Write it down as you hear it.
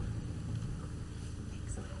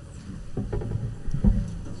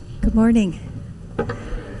Good morning.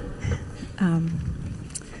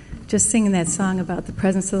 Just singing that song about the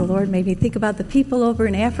presence of the Lord made me think about the people over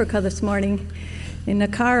in Africa this morning in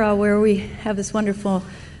Nakara, where we have this wonderful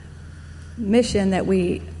mission that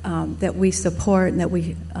we support and that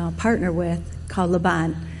we partner with called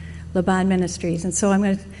Laban Ministries. And so I'm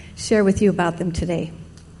going to share with you about them today.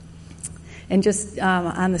 And just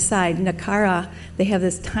on the side, Nakara, they have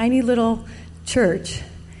this tiny little church,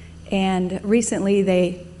 and recently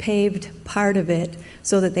they paved part of it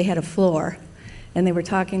so that they had a floor. And they were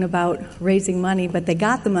talking about raising money, but they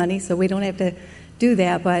got the money, so we don't have to do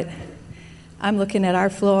that. But I'm looking at our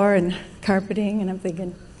floor and carpeting, and I'm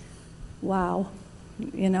thinking, wow,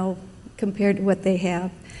 compared to what they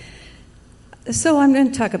have. So I'm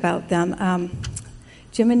going to talk about them.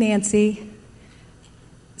 Jim and Nancy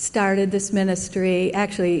started this ministry.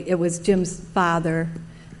 Actually, it was Jim's father,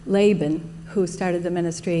 Laban, who started the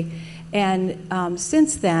ministry. And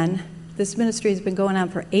since then, this ministry has been going on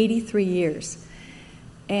for 83 years.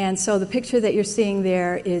 And so the picture that you're seeing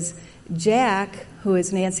there is Jack, who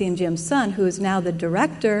is Nancy and Jim's son, who is now the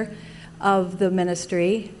director of the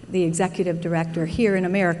ministry, the executive director here in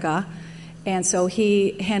America. And so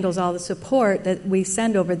he handles all the support that we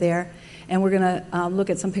send over there. And we're going to look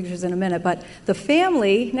at some pictures in a minute. But the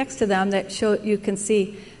family next to them that you can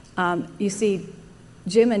see, you see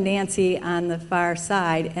Jim and Nancy on the far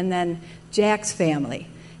side, and then Jack's family.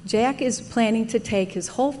 Jack is planning to take his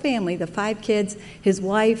whole family, the 5 kids, his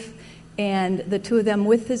wife, and the 2 of them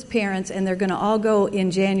with his parents, and they're going to all go in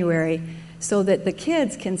January so that the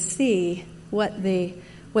kids can see what the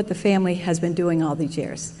family has been doing all these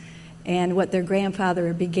years and what their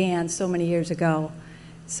grandfather began so many years ago.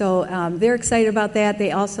 So they're excited about that.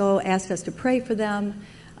 They also asked us to pray for them.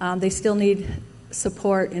 They still need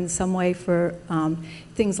support in some way for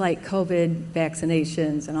things like COVID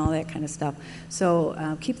vaccinations and all that kind of stuff.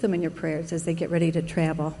 So keep them in your prayers as they get ready to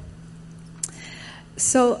travel.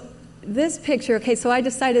 So this picture, so I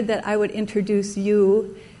decided that I would introduce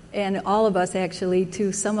you and all of us actually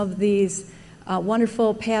to some of these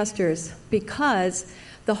wonderful pastors, because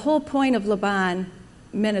the whole point of Laban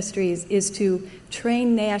Ministries is to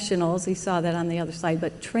train nationals. You saw that on the other slide,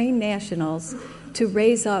 but train nationals to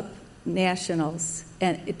raise up nationals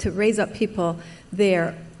and to raise up people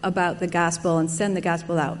there about the gospel and send the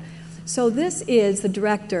gospel out. So this is the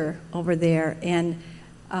director over there, and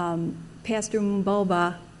Pastor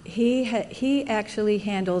Mboba, he actually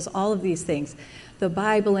handles all of these things. The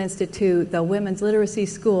Bible Institute, the Women's Literacy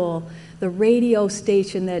School, the radio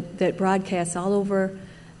station that broadcasts all over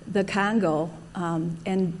the Congo,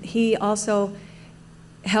 and he also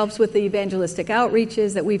helps with the evangelistic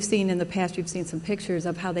outreaches that we've seen in the past. You've seen some pictures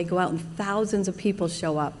of how they go out and thousands of people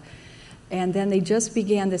show up. And then they just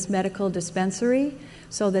began this medical dispensary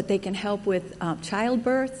so that they can help with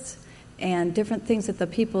childbirths and different things that the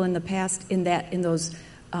people in the past in those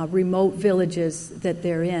remote villages that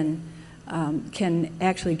they're in can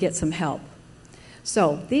actually get some help.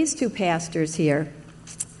 So these 2 pastors here,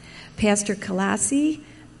 Pastor Kalasi,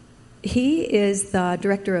 he is the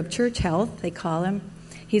director of church health, they call him.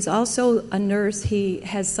 He's also a nurse. He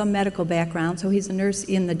has some medical background, so he's a nurse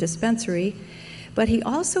in the dispensary. But he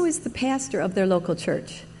also is the pastor of their local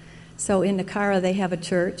church. So in Nakara, they have a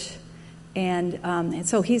church, and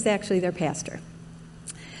so he's actually their pastor.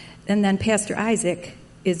 And then Pastor Isaac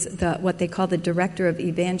is what they call the director of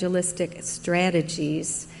evangelistic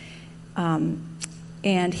strategies.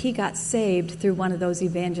 And he got saved through one of those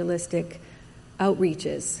evangelistic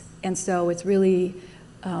outreaches. And so it's really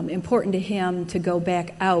important to him to go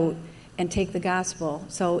back out and take the gospel.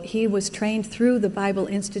 So he was trained through the Bible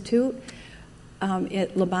Institute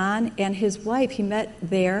at Laban, and his wife he met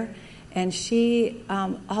there, and she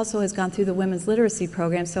also has gone through the Women's Literacy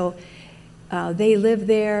Program. So they live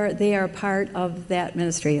there. They are part of that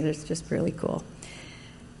ministry. It's just really cool.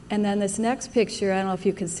 And then this next picture, I don't know if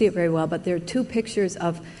you can see it very well, but there are 2 pictures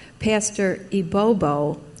of Pastor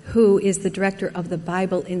Ibobo, who is the director of the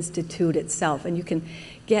Bible Institute itself. And you can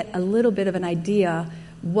get a little bit of an idea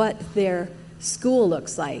what their school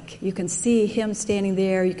looks like. You can see him standing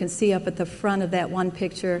there. You can see up at the front of that one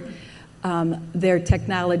picture their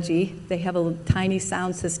technology. They have a tiny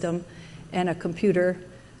sound system and a computer.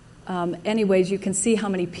 Anyways, you can see how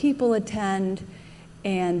many people attend.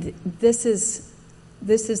 And this is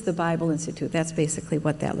the Bible Institute. That's basically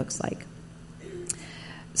what that looks like.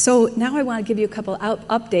 So now I want to give you a couple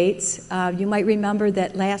updates. You might remember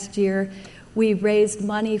that last year we raised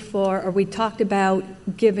money we talked about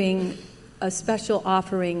giving a special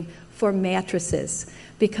offering for mattresses,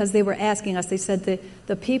 because they were asking us. They said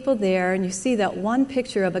the people there, and you see that one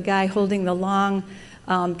picture of a guy holding the long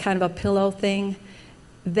kind of a pillow thing,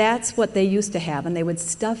 that's what they used to have, and they would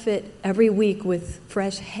stuff it every week with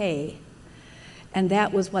fresh hay, and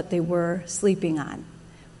that was what they were sleeping on.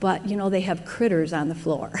 But, they have critters on the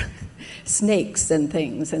floor, snakes and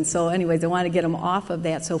things, and so anyways, they want to get them off of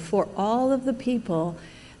that. So for all of the people,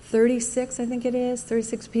 36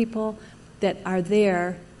 people that are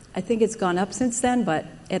there, I think it's gone up since then, but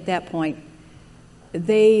at that point,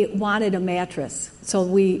 they wanted a mattress. So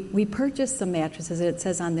we purchased some mattresses. It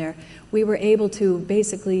says on there, we were able to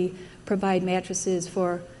basically provide mattresses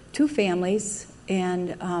for 2 families,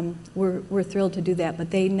 and we're thrilled to do that. But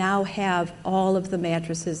they now have all of the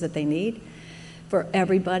mattresses that they need for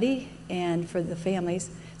everybody and for the families.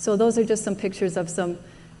 So those are just some pictures of some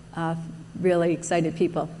really excited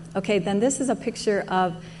people. Okay, then this is a picture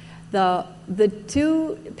of the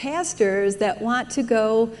 2 pastors that want to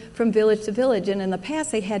go from village to village, and in the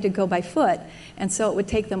past they had to go by foot, and so it would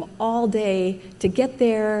take them all day to get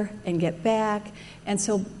there and get back. And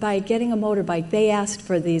so by getting a motorbike, they asked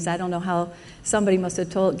for these. I don't know how somebody must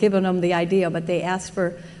have given them the idea, but they asked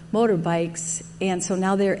for motorbikes, and so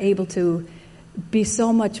now they're able to be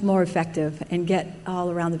so much more effective and get all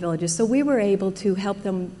around the villages. So we were able to help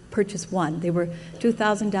them purchase one. They were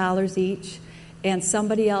 $2,000 each. And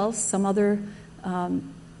somebody else, some other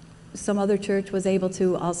church was able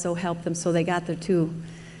to also help them, so they got their 2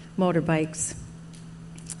 motorbikes.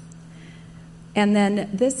 And then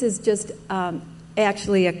this is just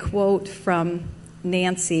actually a quote from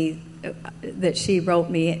Nancy that she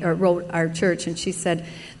wrote our church, and she said,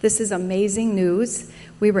 "This is amazing news.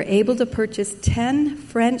 We were able to purchase 10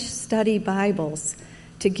 French study Bibles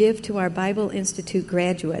to give to our Bible Institute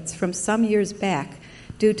graduates from some years back,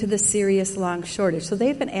 due to the serious long shortage." So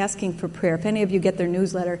they've been asking for prayer. If any of you get their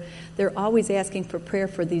newsletter, they're always asking for prayer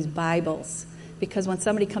for these Bibles, because when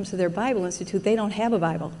somebody comes to their Bible Institute, they don't have a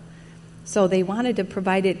Bible. So they wanted to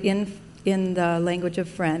provide it in the language of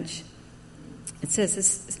French. It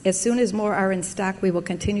says, "As soon as more are in stock, we will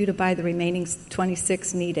continue to buy the remaining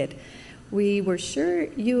 26 needed. We were sure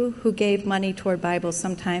you who gave money toward Bibles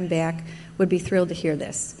some time back would be thrilled to hear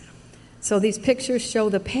this." So these pictures show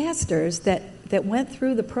the pastors that went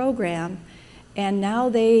through the program, and now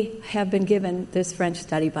they have been given this French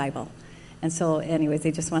study Bible. And so anyways,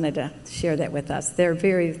 they just wanted to share that with us. They're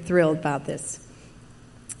very thrilled about this.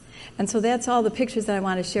 And so that's all the pictures that I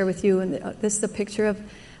want to share with you. And this is a picture of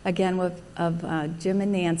Jim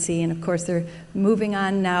and Nancy. And of course, they're moving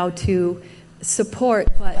on now to support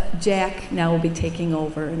what Jack now will be taking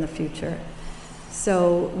over in the future.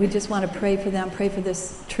 So we just want to pray for them, pray for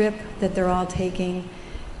this trip that they're all taking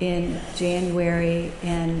in January,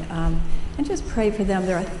 and just pray for them.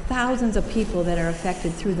 There are thousands of people that are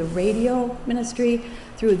affected through the radio ministry,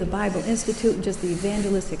 through the Bible Institute, and just the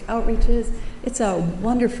evangelistic outreaches. It's a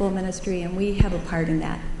wonderful ministry, and we have a part in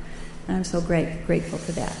that. And I'm so grateful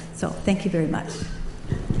for that. So thank you very much.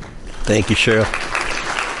 Thank you, Cheryl.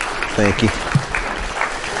 Thank you.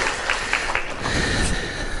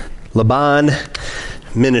 Laban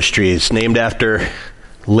Ministries, named after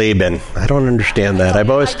Laban. I don't understand that.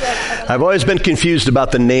 I've always been confused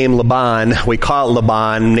about the name Laban. We call it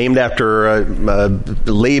Laban, named after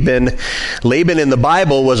Laban. Laban in the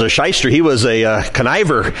Bible was a shyster. He was a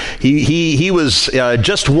conniver. He was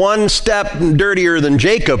just one step dirtier than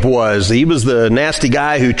Jacob was. He was the nasty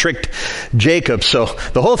guy who tricked Jacob. So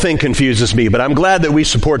the whole thing confuses me, but I'm glad that we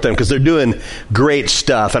support them because they're doing great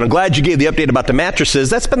stuff. And I'm glad you gave the update about the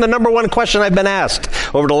mattresses. That's been the number one question I've been asked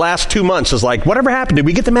over the last 2 months, is like, whatever happened? Did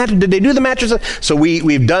we get the mattress? Did they do the mattresses? So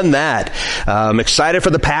we've done that. I'm excited for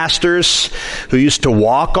the pastors who used to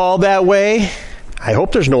walk all that way. I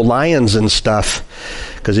hope there's no lions and stuff,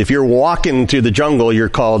 because if you're walking through the jungle, you're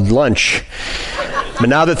called lunch. But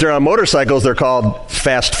now that they're on motorcycles, they're called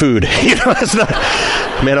fast food. It's not.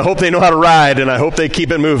 Man, I hope they know how to ride, and I hope they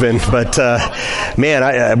keep it moving. But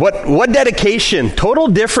what dedication! Total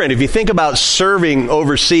different if you think about serving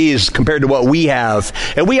overseas compared to what we have.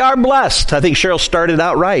 And we are blessed. I think Cheryl started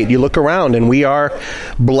out right. You look around, and we are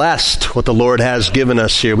blessed what the Lord has given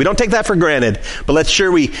us here. We don't take that for granted, but let's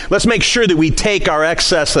make sure that we take our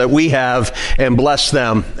excess that we have and bless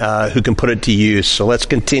them who can put it to use. So let's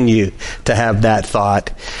continue to have that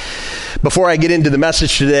thought. Before I get into the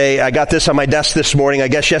message today, I got this on my desk this morning. I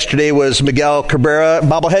guess yesterday was Miguel Cabrera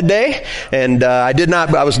Bobblehead Day, and I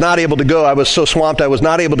was not able to go. I was so swamped I was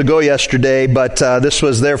not able to go yesterday, but this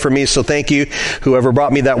was there for me, so thank you, whoever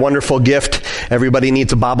brought me that wonderful gift. Everybody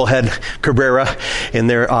needs a Bobblehead Cabrera in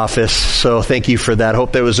their office, so thank you for that.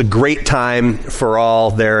 Hope there was a great time for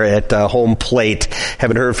all there at Home Plate.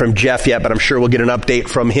 Haven't heard from Jeff yet, but I'm sure we'll get an update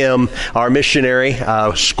from him, our missionary,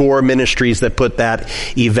 SCORE Ministries that put that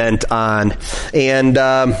event on. And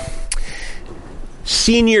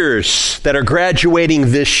Seniors that are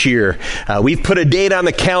graduating this year, we've put a date on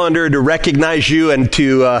the calendar to recognize you and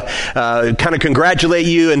to kind of congratulate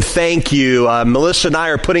you and thank you. Melissa and I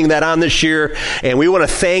are putting that on this year, and we want to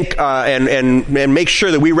thank and make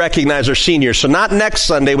sure that we recognize our seniors. So not next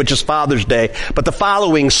Sunday, which is Father's Day, but the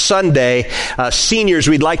following Sunday, seniors,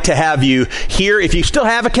 we'd like to have you here. If you still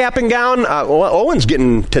have a cap and gown, Owen's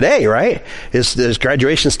getting today, right? His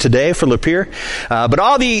graduation's today for Lapeer. But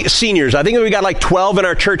all the seniors, I think we got like 12 in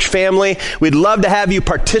our church family. We'd love to have you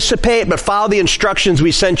participate, but follow the instructions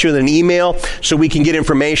we sent you in an email so we can get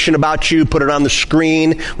information about you, put it on the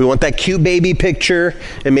screen. We want that cute baby picture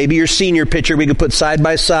and maybe your senior picture we can put side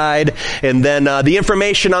by side, and then the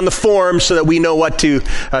information on the form so that we know what to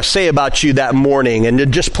say about you that morning.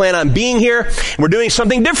 And just plan on being here. We're doing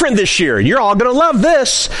something different this year. You're all going to love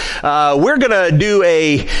this. We're going to do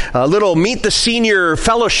a little Meet the Senior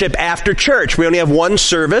Fellowship after church. We only have one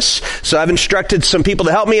service, so I've instructed some people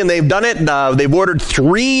to help me, and they've done it. They've ordered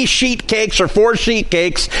 3 sheet cakes or 4 sheet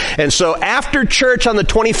cakes, and so after church on the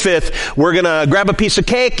 25th, we're going to grab a piece of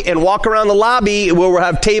cake and walk around the lobby where we'll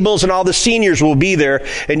have tables and all the seniors will be there,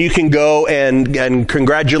 and you can go and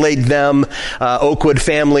congratulate them, Oakwood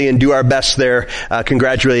family, and do our best there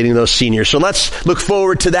congratulating those seniors. So let's look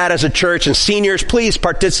forward to that as a church, and seniors, please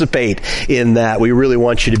participate in that. We really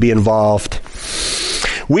want you to be involved.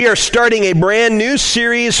 We are starting a brand new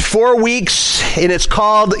series, 4 weeks, and it's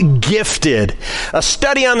called Gifted, a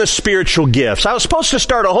study on the spiritual gifts. I was supposed to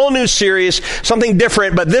start a whole new series, something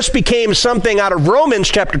different, but this became something out of Romans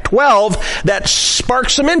chapter 12 that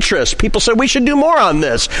sparked some interest. People said we should do more on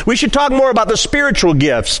this. We should talk more about the spiritual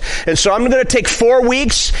gifts. And so I'm going to take 4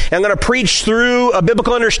 weeks, and I'm going to preach through a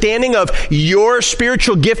biblical understanding of your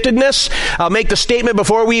spiritual giftedness. I'll make the statement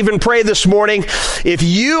before we even pray this morning. If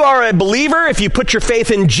you are a believer, if you put your faith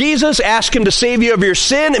in Jesus, ask Him to save you of your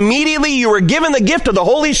sin, immediately you were given the gift of the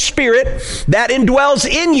Holy Spirit that indwells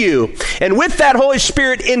in you. And with that Holy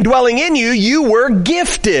Spirit indwelling in you, you were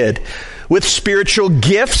gifted with spiritual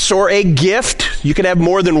gifts or a gift. You can have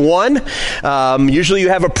more than one. Usually you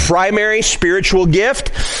have a primary spiritual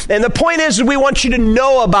gift. And the point is we want you to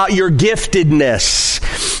know about your giftedness.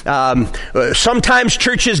 Sometimes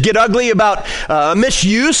churches get ugly about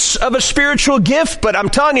misuse of a spiritual gift, but I'm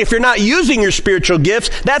telling you, if you're not using your spiritual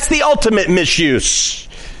gifts, that's the ultimate misuse.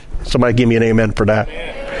 Somebody give me an amen for that.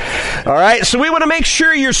 All right, so we want to make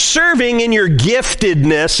sure you're serving in your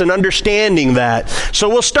giftedness and understanding that. So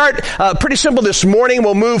we'll start pretty simple this morning.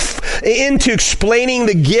 We'll move into explaining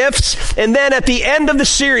the gifts. And then at the end of the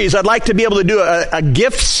series, I'd like to be able to do a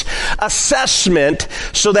gifts assessment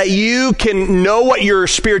so that you can know what your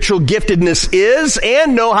spiritual giftedness is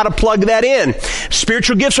and know how to plug that in.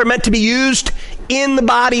 Spiritual gifts are meant to be used in the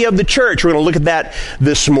body of the church. We're going to look at that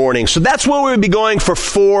this morning. So that's where we'll be going for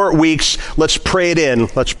 4 weeks. Let's pray it in.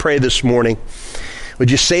 Let's pray this morning.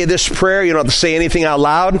 Would you say this prayer? You don't have to say anything out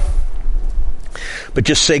loud, but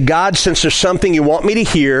just say, God, since there's something you want me to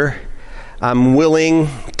hear, I'm willing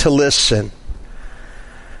to listen.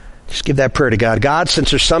 Just give that prayer to God. God, since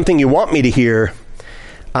there's something you want me to hear,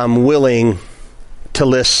 I'm willing to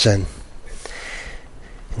listen.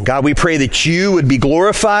 God, we pray that you would be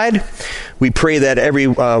glorified. We pray that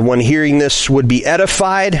everyone hearing this would be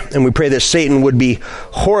edified, and we pray that Satan would be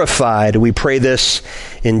horrified. We pray this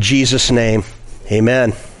in Jesus' name.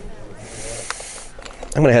 Amen.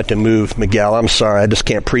 I'm going to have to move Miguel. I'm sorry. I just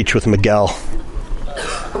can't preach with Miguel,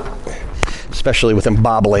 especially with him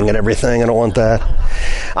bobbling and everything. I don't want that.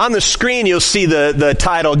 On the screen, you'll see the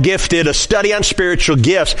title, Gifted, a study on spiritual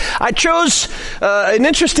gifts. I chose an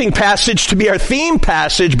interesting passage to be our theme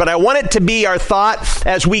passage, but I want it to be our thought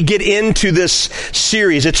as we get into this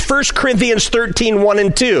series. It's 1 Corinthians 13, 1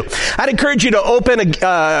 and 2. I'd encourage you to open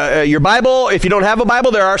your Bible. If you don't have a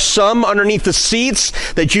Bible, there are some underneath the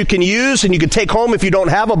seats that you can use, and you can take home if you don't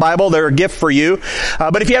have a Bible. They're a gift for you.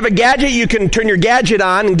 But if you have a gadget, you can turn your gadget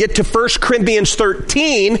on and get to 1 Corinthians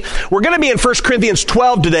 13. We're going to be in 1 Corinthians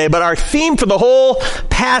 12 today, but our theme for the whole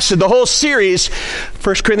passage, the whole series,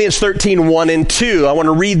 1 Corinthians 13, 1 and 2. I want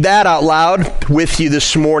to read that out loud with you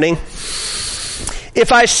this morning.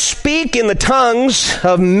 If I speak in the tongues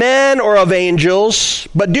of men or of angels,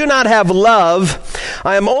 but do not have love,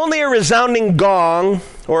 I am only a resounding gong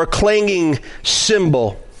or a clanging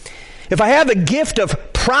cymbal. If I have the gift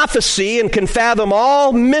of prophecy and can fathom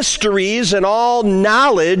all mysteries and all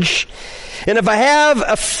knowledge, and if I have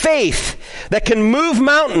a faith that can move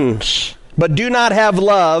mountains, but do not have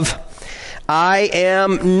love, I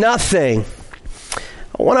am nothing.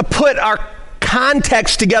 I want to put our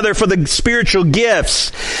context together for the spiritual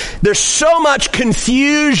gifts. There's so much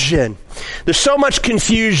confusion.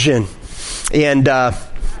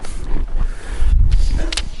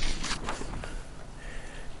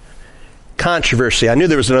 Controversy. I knew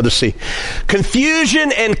there was another C.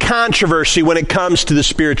 Confusion and controversy when it comes to the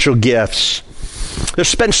spiritual gifts.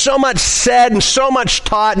 There's been so much said and so much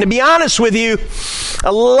taught, and to be honest with you,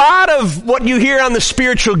 a lot of what you hear on the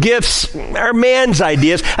spiritual gifts are man's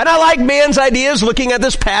ideas. And I like man's ideas looking at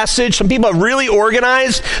this passage. Some people have really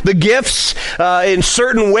organized the gifts in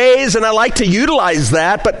certain ways, and I like to utilize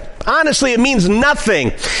that, but honestly, it means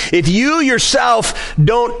nothing if you yourself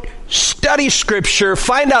don't study Scripture,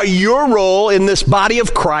 find out your role in this body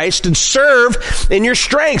of Christ, and serve in your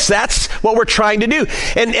strengths. That's what we're trying to do.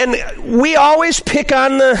 And we always pick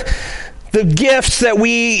on the gifts that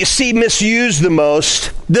we see misused the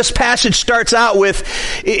most. This passage starts out with,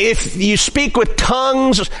 if you speak with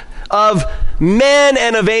tongues of men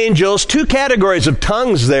and of angels, two categories of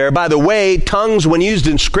tongues there. By the way, tongues when used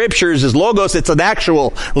in scriptures is logos. It's an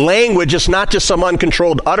actual language. It's not just some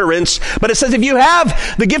uncontrolled utterance. But it says if you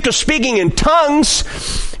have the gift of speaking in tongues,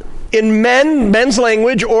 in men's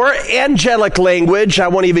language or angelic language, I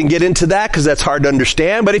won't even get into that because that's hard to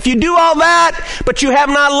understand. But if you do all that, but you have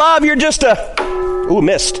not love, you're just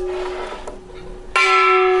missed.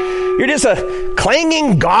 You're just a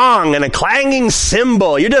clanging gong and a clanging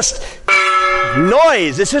cymbal. You're just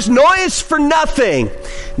noise. It's just noise for nothing.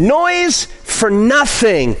 Noise for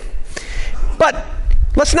nothing. But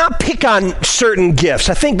let's not pick on certain gifts.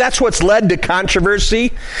 I think that's what's led to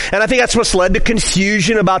controversy, and I think that's what's led to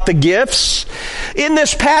confusion about the gifts. In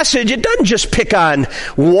this passage, it doesn't just pick on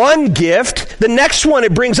one gift. The next one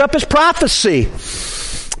it brings up is prophecy.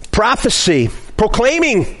 Prophecy,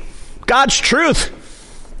 proclaiming God's truth.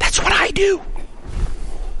 That's what I do.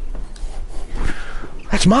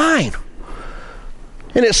 That's mine.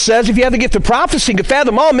 And it says, if you have the gift of prophecy, you can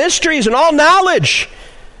fathom all mysteries and all knowledge.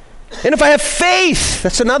 And if I have faith,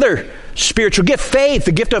 that's another spiritual gift. Faith,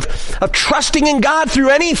 the gift of trusting in God through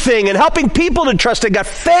anything and helping people to trust in God.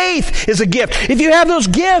 Faith is a gift. If you have those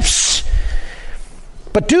gifts,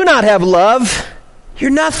 but do not have love, you're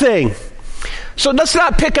nothing. So let's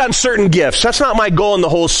not pick on certain gifts. That's not my goal in the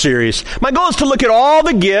whole series. My goal is to look at all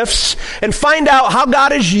the gifts and find out how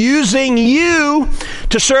God is using you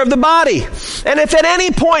to serve the body. And if at any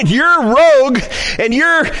point you're rogue and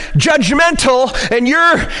you're judgmental and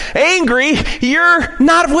you're angry, you're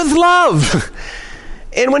not with love.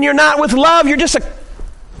 And when you're not with love, you're just a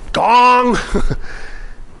gong.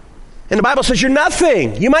 And the Bible says you're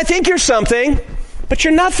nothing. You might think you're something, but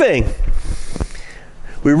you're nothing.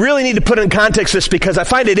 We really need to put in context this because I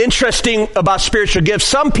find it interesting about spiritual gifts.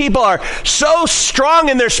 Some people are so strong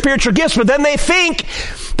in their spiritual gifts, but then they think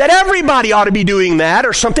that everybody ought to be doing that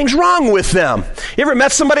or something's wrong with them. You ever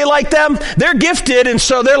met somebody like them? They're gifted, and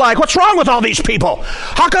so they're like, what's wrong with all these people?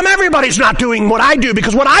 How come everybody's not doing what I do?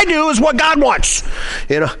 Because what I do is what God wants.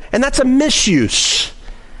 And that's a misuse.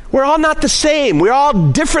 We're all not the same. We're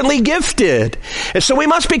all differently gifted. And so we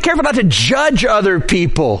must be careful not to judge other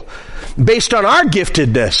people based on our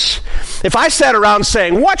giftedness. If I sat around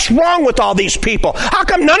saying, what's wrong with all these people? How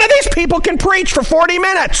come none of these people can preach for 40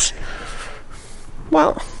 minutes?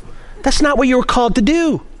 Well, that's not what you were called to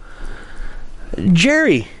do.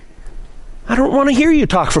 Jerry, I don't want to hear you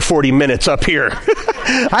talk for 40 minutes up here.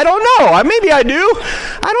 I don't know. Maybe I do.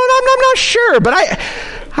 I'm not sure, but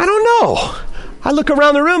I don't know. I look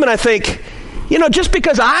around the room and I think, just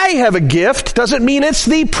because I have a gift doesn't mean it's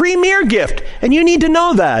the premier gift. And you need to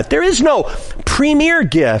know that. There is no premier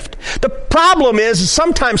gift. The problem is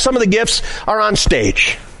sometimes some of the gifts are on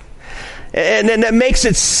stage. And then that makes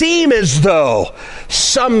it seem as though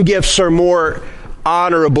some gifts are more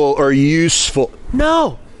honorable or useful.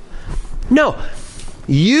 No.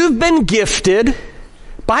 You've been gifted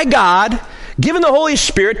by God, given the Holy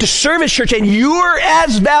Spirit to serve His church, and you're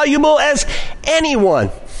as valuable as anyone.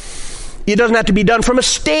 It doesn't have to be done from a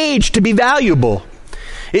stage to be valuable.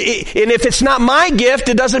 And if it's not my gift,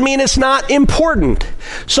 it doesn't mean it's not important.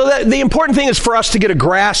 So that the important thing is for us to get a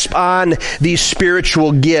grasp on these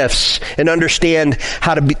spiritual gifts and understand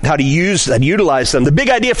how to use and utilize them. The big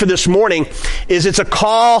idea for this morning is it's a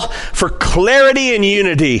call for clarity and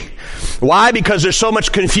unity. Why? Because there's so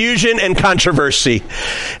much confusion and controversy.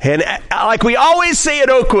 And like we always say at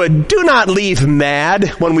Oakwood, do not leave mad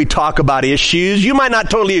when we talk about issues. You might not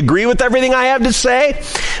totally agree with everything I have to say,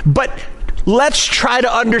 but let's try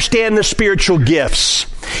to understand the spiritual gifts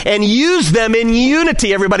and use them in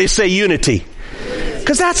unity. Everybody say unity.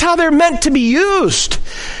 Because that's how they're meant to be used.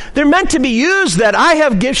 They're meant to be used that I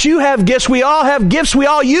have gifts, you have gifts, we all have gifts, we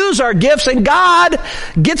all use our gifts, and God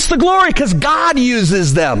gets the glory because God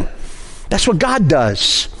uses them. That's what God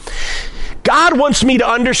does. God wants me to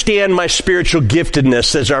understand my spiritual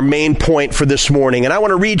giftedness as our main point for this morning. And I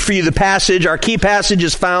want to read for you the passage. Our key passage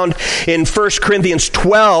is found in 1 Corinthians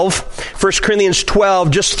 12. 1 Corinthians 12,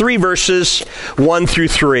 just 3 verses, 1 through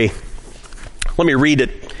 3. Let me read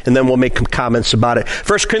it, and then we'll make some comments about it.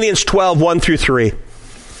 1 Corinthians 12, 1 through 3.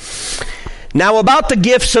 Now about the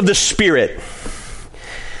gifts of the Spirit.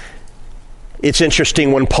 It's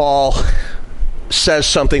interesting when Paul says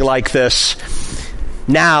something like this.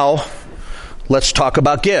 Now, let's talk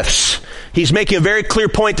about gifts. He's making a very clear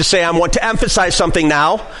point to say, I want to emphasize something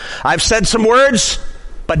now. I've said some words,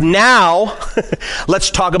 but now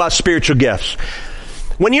let's talk about spiritual gifts.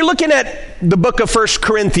 When you're looking at the book of 1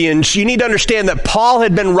 Corinthians, you need to understand that Paul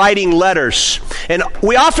had been writing letters. And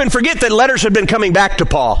we often forget that letters had been coming back to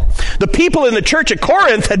Paul. The people in the church at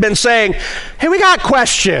Corinth had been saying, hey, we got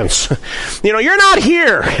questions. You're not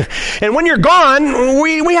here. And when you're gone,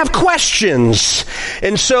 we have questions.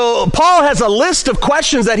 And so Paul has a list of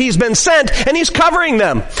questions that he's been sent, and he's covering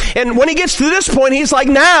them. And when he gets to this point, he's like,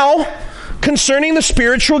 now, concerning the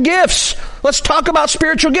spiritual gifts. Let's talk about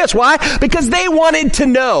spiritual gifts. Why? Because they wanted to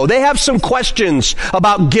know. They have some questions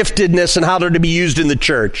about giftedness and how they're to be used in the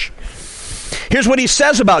church. Here's what he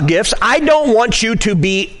says about gifts. I don't want you to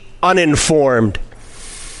be uninformed.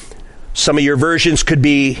 Some of your versions could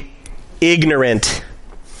be ignorant.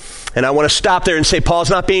 And I want to stop there and say Paul's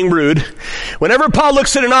not being rude. Whenever Paul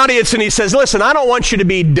looks at an audience and he says, listen, I don't want you to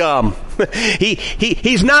be dumb.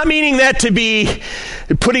 He's not meaning that to be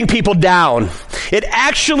putting people down. It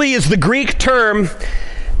actually is the Greek term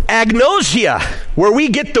agnosia, where we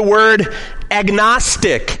get the word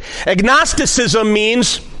agnostic. Agnosticism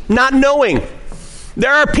means not knowing.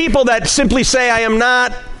 There are people that simply say, I am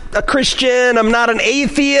not a Christian, I'm not an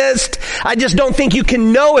atheist, I just don't think you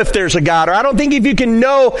can know if there's a God, or I don't think if you can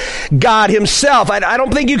know God himself, I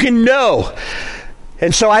don't think you can know,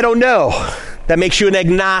 and so I don't know. That makes you an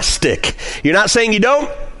agnostic. You're not saying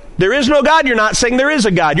there is no God, you're not saying there is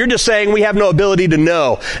a God, you're just saying we have no ability to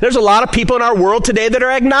know. There's a lot of people in our world today that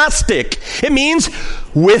are agnostic. It means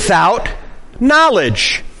without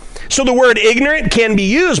knowledge. So the word ignorant can be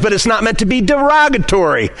used, but it's not meant to be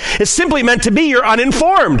derogatory. It's simply meant to be you're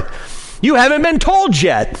uninformed. You haven't been told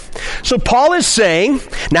yet. So Paul is saying,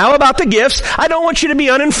 now about the gifts, I don't want you to be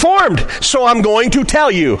uninformed, so I'm going to tell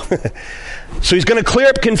you. So he's going to clear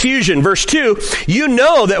up confusion. Verse 2, you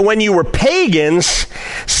know that when you were pagans,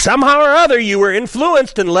 somehow or other you were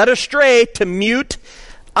influenced and led astray to mute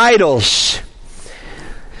idols.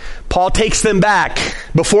 Paul takes them back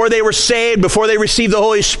before they were saved, before they received the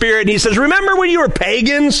Holy Spirit. And he says, remember when you were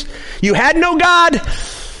pagans? You had no God.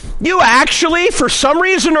 You actually, for some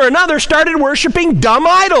reason or another, started worshiping dumb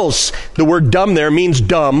idols. The word dumb there means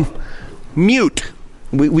dumb, mute.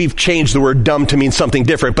 We've changed the word dumb to mean something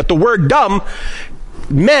different. But the word dumb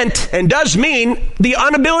meant and does mean the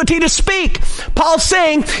inability to speak. Paul's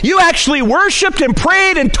saying you actually worshiped and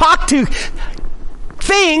prayed and talked to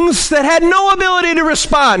things that had no ability to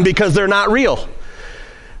respond because they're not real.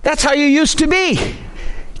 That's how you used to be,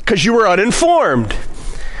 because you were uninformed.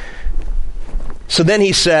 So then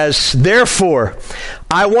he says, therefore,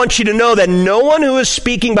 I want you to know that no one who is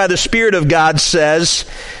speaking by the Spirit of God says,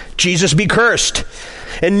 Jesus be cursed.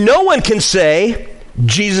 And no one can say,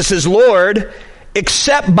 Jesus is Lord,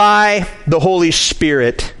 except by the Holy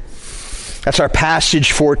Spirit. That's our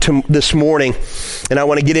passage for this morning, and I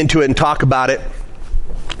want to get into it and talk about it.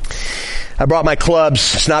 I brought my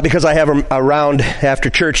clubs. It's not because I have them around after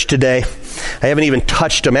church today. I haven't even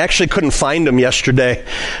touched them. I actually couldn't find them yesterday.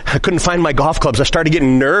 I couldn't find my golf clubs. I started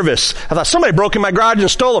getting nervous. I thought somebody broke in my garage and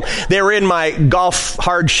stole them. They were in my golf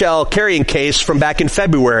hard shell carrying case from back in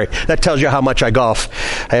February. That tells you how much I golf.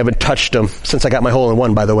 I haven't touched them since I got my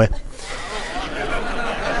hole-in-one, by the way.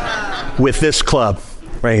 With this club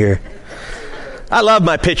right here. I love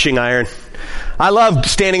my pitching iron. I love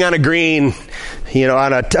standing on a green,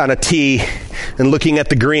 on a tee and looking at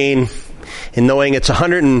the green and knowing it's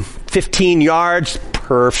 115 yards,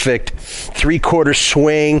 perfect, 3/4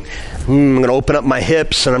 swing. I'm going to open up my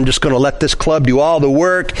hips and I'm just going to let this club do all the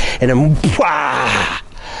work and then, wah!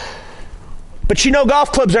 But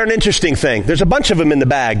golf clubs are an interesting thing. There's a bunch of them in the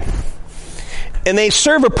bag and they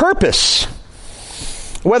serve a purpose.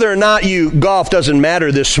 Whether or not you golf doesn't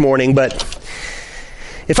matter this morning, but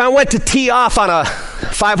if I went to tee off on a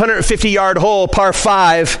 550-yard hole, par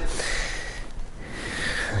 5,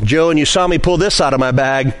 Joe, and you saw me pull this out of my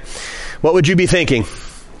bag, what would you be thinking?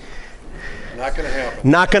 Not going to happen.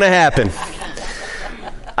 Not going to happen.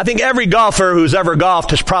 I think every golfer who's ever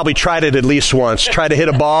golfed has probably tried it at least once. Try to hit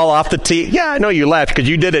a ball off the tee. Yeah, I know you laughed because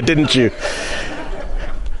you did it, didn't you?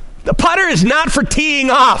 The putter is not for teeing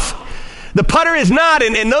off. The putter is not,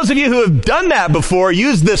 and those of you who have done that before,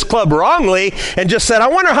 used this club wrongly and just said, I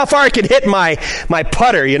wonder how far I can hit my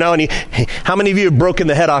putter, and how many of you have broken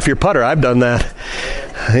the head off your putter? I've done that.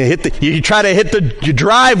 You try to hit the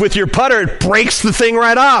drive with your putter, it breaks the thing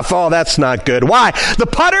right off. Oh, that's not good. Why? The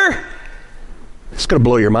putter, it's going to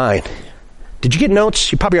blow your mind. Did you get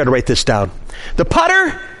notes? You probably ought to write this down. The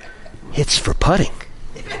putter, it's for putting.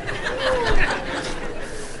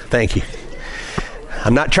 Thank you.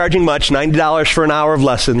 I'm not charging much, $90 for an hour of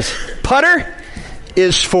lessons. Putter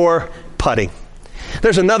is for putting.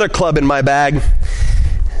 There's another club in my bag.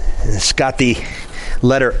 It's got the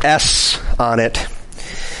letter S on it.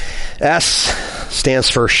 S stands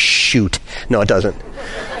for shoot. No, it doesn't.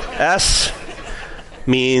 S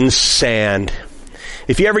means sand.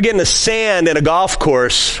 If you ever get in the sand in a golf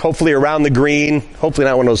course, hopefully around the green, hopefully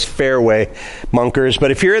not one of those fairway bunkers, but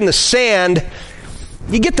if you're in the sand,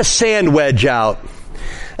 you get the sand wedge out.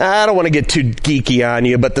 I don't want to get too geeky on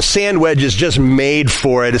you, but the sand wedge is just made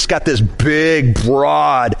for it. It's got this big,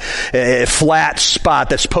 broad, flat spot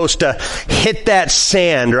that's supposed to hit that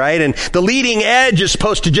sand, right? And the leading edge is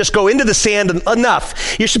supposed to just go into the sand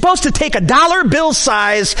enough. You're supposed to take a dollar bill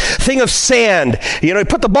size thing of sand. You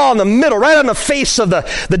put the ball in the middle, right on the face of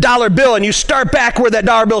the dollar bill, and you start back where that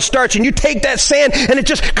dollar bill starts, and you take that sand, and it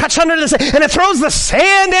just cuts under the sand, and it throws the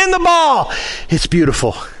sand and the ball. It's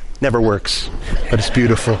beautiful. Never works, but it's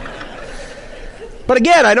beautiful. But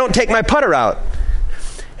again, I don't take my putter out.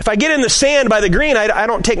 If I get in the sand by the green, I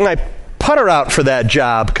don't take my putter out for that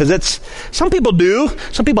job, because some people do.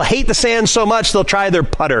 Some people hate the sand so much they'll try their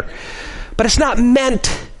putter. But it's not meant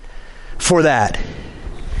for that.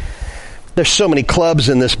 There's so many clubs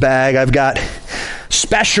in this bag. I've got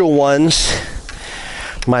special ones.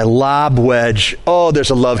 My lob wedge. Oh,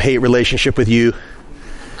 there's a love-hate relationship with you.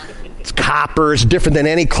 It's copper. It's different than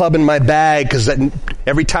any club in my bag, because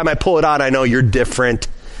every time I pull it out, I know you're different.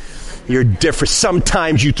 You're different.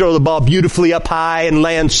 Sometimes you throw the ball beautifully up high and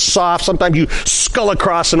land soft. Sometimes you skull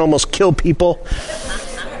across and almost kill people.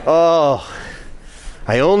 Oh,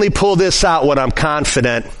 I only pull this out when I'm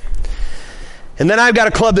confident. And then I've got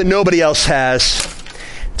a club that nobody else has.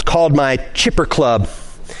 It's called my chipper club.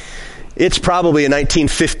 It's probably a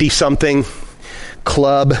 1950-something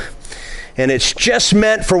club. And it's just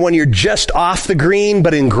meant for when you're just off the green,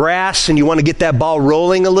 but in grass, and you want to get that ball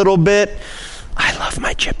rolling a little bit. I love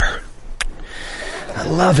my chipper. I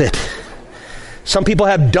love it. Some people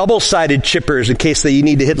have double-sided chippers in case you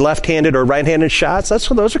need to hit left-handed or right-handed shots.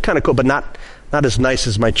 Those are kind of cool, but not as nice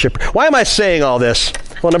as my chipper. Why am I saying all this?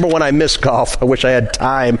 Well, number one, I miss golf. I wish I had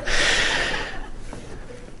time.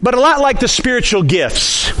 But a lot like the spiritual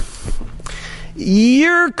gifts.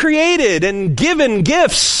 You're created and given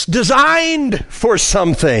gifts designed for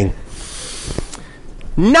something.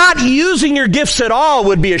 Not using your gifts at all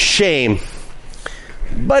would be a shame.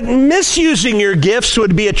 But misusing your gifts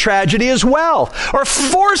would be a tragedy as well. Or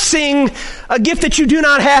forcing a gift that you do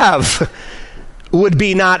not have would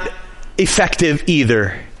be not effective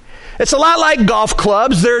either. It's a lot like golf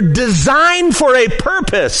clubs. They're designed for a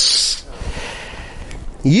purpose.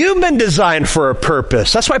 You've been designed for a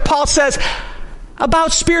purpose. That's why Paul says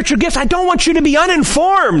about spiritual gifts, I don't want you to be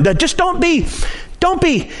uninformed. Just don't be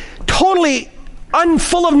totally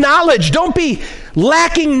unfull of knowledge. Don't be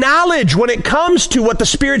lacking knowledge when it comes to what the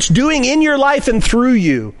Spirit's doing in your life and through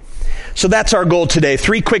you. So that's our goal today.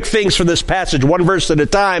 3 quick things for this passage, one verse at a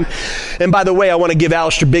time. And by the way, I want to give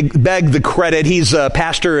Alistair Begg the credit. He's a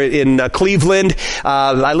pastor in Cleveland.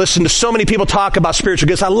 I listen to so many people talk about spiritual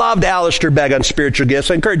gifts. I loved Alistair Begg on spiritual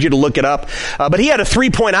gifts. I encourage you to look it up. But he had a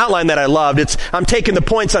 3-point outline that I loved. I'm taking the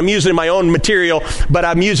points I'm using in my own material, but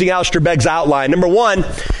I'm using Alistair Begg's outline. Number 1,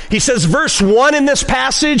 he says verse 1 in this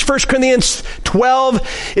passage, 1 Corinthians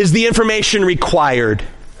 12, is the information required.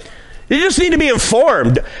 You just need to be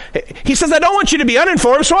informed. He says, I don't want you to be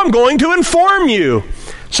uninformed, so I'm going to inform you.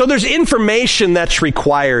 So there's information that's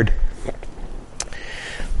required.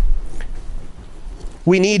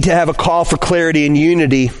 We need to have a call for clarity and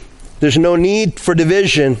unity. There's no need for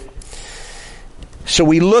division. So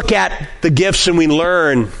we look at the gifts and we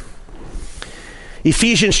learn.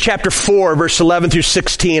 Ephesians chapter 4, verse 11 through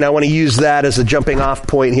 16. I want to use that as a jumping off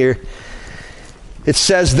point here. It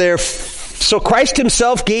says there, so Christ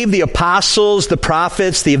himself gave the apostles, the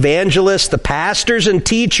prophets, the evangelists, the pastors, and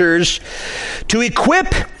teachers to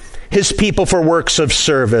equip his people for works of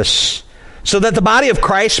service, so that the body of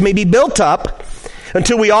Christ may be built up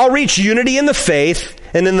until we all reach unity in the faith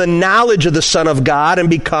and in the knowledge of the Son of God and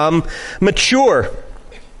become mature,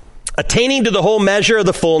 attaining to the whole measure of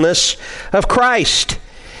the fullness of Christ.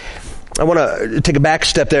 I want to take a back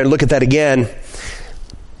step there and look at that again.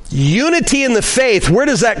 Unity in the faith, where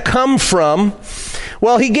does that come from?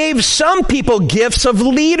 Well, he gave some people gifts of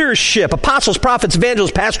leadership. Apostles, prophets,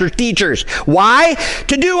 evangelists, pastors, teachers. Why?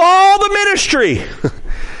 To do all the ministry.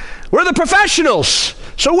 We're the professionals.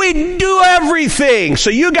 So we do everything. So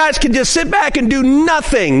you guys can just sit back and do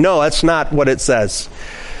nothing. No, that's not what it says.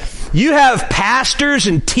 You have pastors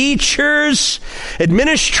and teachers,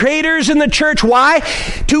 administrators in the church. Why?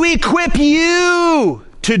 To equip you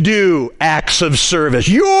to do acts of service.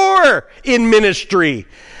 You're in ministry.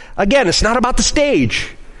 Again, it's not about the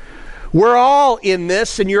stage. We're all in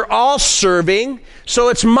this and you're all serving. So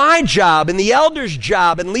it's my job and the elder's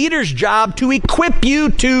job and leader's job to equip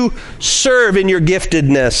you to serve in your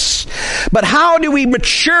giftedness. But how do we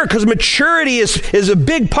mature? Because maturity is a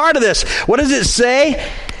big part of this. What does it say?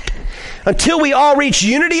 Until we all reach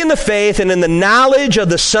unity in the faith and in the knowledge of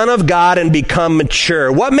the Son of God and become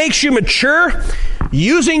mature. What makes you mature?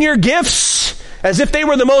 Using your gifts as if they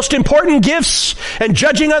were the most important gifts and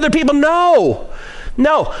judging other people? No.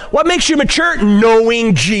 What makes you mature?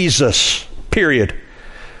 Knowing Jesus. Period.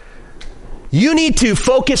 You need to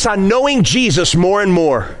focus on knowing Jesus more and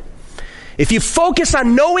more. If you focus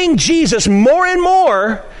on knowing Jesus more and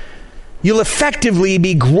more, you'll effectively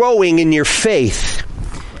be growing in your faith.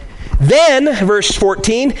 Then, verse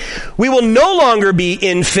 14, we will no longer be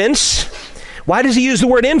infants. Why does he use the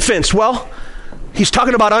word infants? Well, he's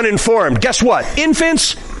talking about uninformed. Guess what?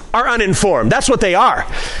 Infants are uninformed. That's what they are.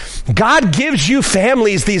 God gives you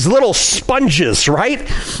families, these little sponges, right?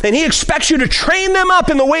 And he expects you to train them up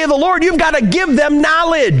in the way of the Lord. You've got to give them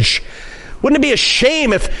knowledge. Wouldn't it be a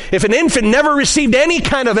shame if an infant never received any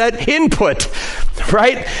kind of input,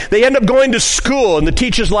 right? They end up going to school and the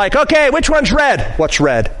teacher's like, okay, which one's red? What's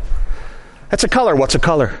red? That's a color. What's a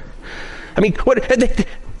color? I mean,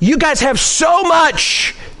 you guys have so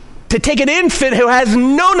much to take an infant who has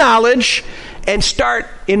no knowledge and start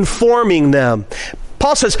informing them.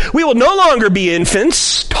 Paul says, we will no longer be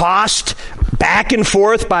infants, tossed back and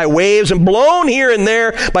forth by waves and blown here and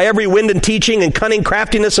there by every wind and teaching and cunning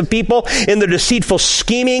craftiness of people in their deceitful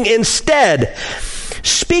scheming. Instead,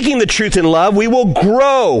 speaking the truth in love, we will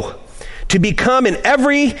grow to become in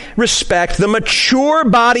every respect the mature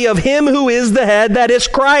body of him who is the head, that is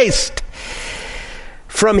Christ.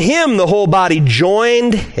 From him, the whole body,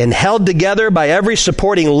 joined and held together by every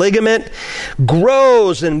supporting ligament,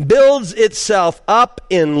 grows and builds itself up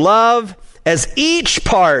in love as each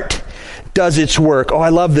part does its work. Oh, I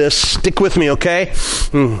love this. Stick with me, okay?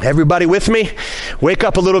 Everybody with me? Wake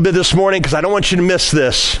up a little bit this morning because I don't want you to miss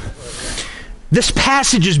this. This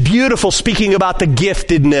passage is beautiful, speaking about the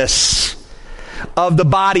giftedness of the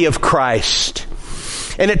body of Christ.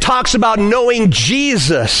 And it talks about knowing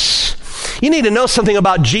Jesus. You need to know something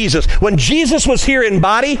about Jesus. When Jesus was here in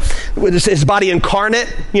body, with his body incarnate,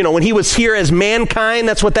 when he was here as mankind,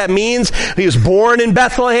 that's what that means. He was born in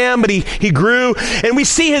Bethlehem, but he grew. And we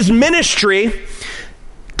see his ministry.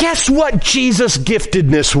 Guess what Jesus'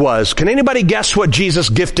 giftedness was? Can anybody guess what Jesus'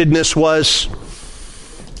 giftedness was?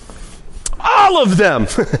 All of them.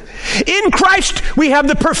 In Christ, we have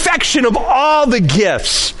the perfection of all the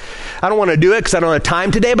gifts. I don't want to do it because I don't have time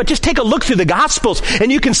today, but just take a look through the Gospels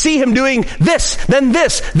and you can see him doing this, then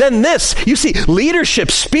this, then this. You see leadership,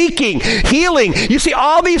 speaking, healing. You see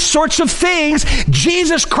all these sorts of things.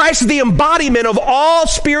 Jesus Christ is the embodiment of all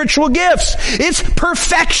spiritual gifts. It's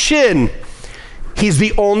perfection. He's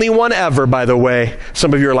the only one ever, by the way.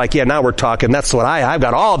 Some of you are like, yeah, now we're talking. That's what I've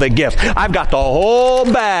got all the gifts. I've got the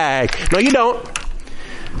whole bag. No, you don't.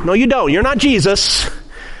 No, you don't. You're not Jesus.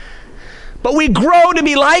 But we grow to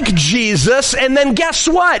be like Jesus, and then guess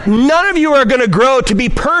what? None of you are going to grow to be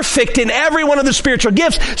perfect in every one of the spiritual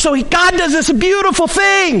gifts. So God does this beautiful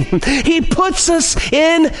thing. He puts us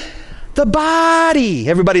in the body.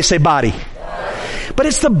 Everybody say body. But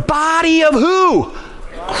it's the body of who?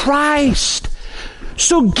 Christ.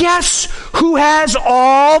 So guess who has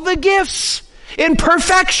all the gifts in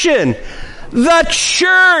perfection? The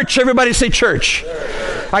church. Everybody say church.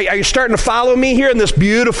 Are you starting to follow me here in this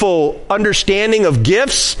beautiful understanding of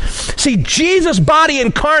gifts? See, Jesus' body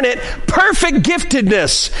incarnate, perfect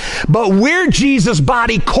giftedness. But we're Jesus'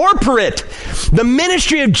 body corporate. The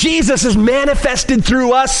ministry of Jesus is manifested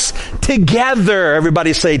through us together.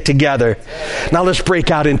 Everybody say together. Now let's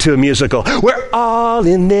break out into a musical. We're all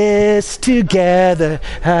in this together.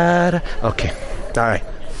 Okay. All right.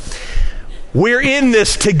 We're in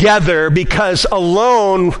this together because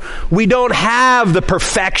alone we don't have the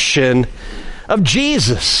perfection of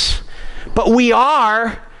Jesus. But we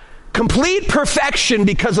are complete perfection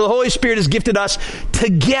because the Holy Spirit has gifted us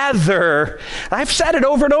together. I've said it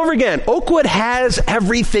over and over again. Oakwood has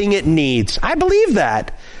everything it needs. I believe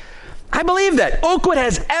that. I believe that. Oakwood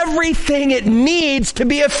has everything it needs to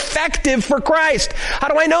be effective for Christ. How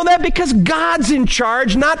do I know that? Because God's in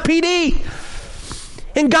charge, not PD.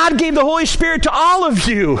 And God gave the Holy Spirit to all of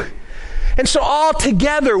you. And so all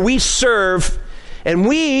together we serve, and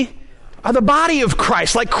we are the body of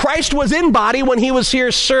Christ, like Christ was in body when he was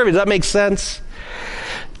here serving. Does that make sense?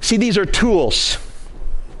 See, these are tools.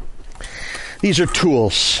 These are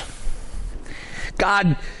tools.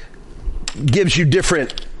 God gives you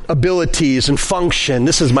different abilities and function.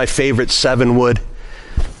 This is my favorite 7-wood.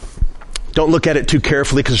 Don't look at it too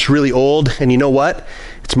carefully because it's really old. And you know what?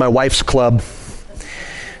 It's my wife's club.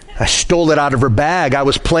 I stole it out of her bag. I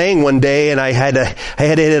was playing one day and I had to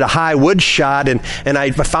hit a high wood shot and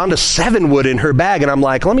I found a 7-wood in her bag and I'm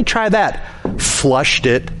like, let me try that. Flushed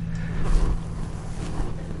it.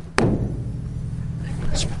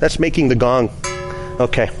 That's making the gong.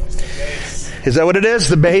 Okay. Is that what it is?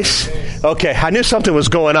 The bass? Okay. I knew something was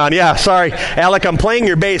going on. Yeah, sorry. Alec, I'm playing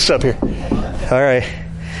your bass up here. All right.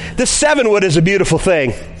 This 7-wood is a beautiful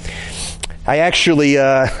thing. I actually,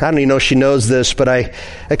 I don't even know if she knows this, but I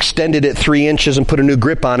extended it 3 inches and put a new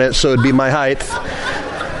grip on it so it'd be my height.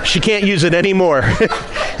 She can't use it anymore.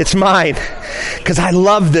 It's mine. Because I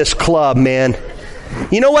love this club, man.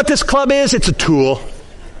 You know what this club is? It's a tool.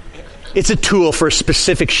 It's a tool for a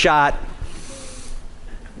specific shot.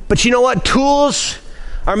 But you know what? Tools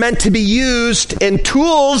are meant to be used, and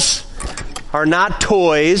tools are not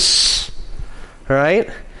toys. All right?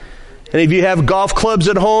 And if you have golf clubs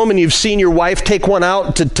at home and you've seen your wife take one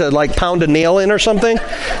out to like pound a nail in or something,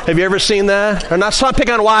 have you ever seen that? Or not pick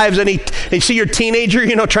on wives and you see your teenager,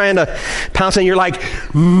 trying to pounce and you're like,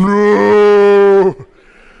 no,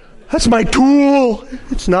 that's my tool.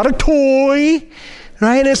 It's not a toy,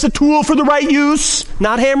 right? And it's a tool for the right use,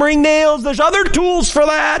 not hammering nails. There's other tools for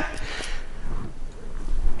that.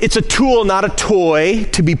 It's a tool, not a toy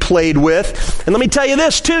to be played with. And let me tell you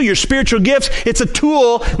this too, your spiritual gifts, it's a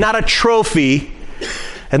tool, not a trophy.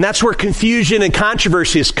 And that's where confusion and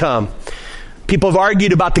controversy has come. People have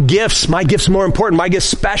argued about the gifts. My gift's more important. My gift's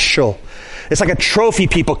special. It's like a trophy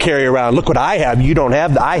people carry around. Look what I have. You don't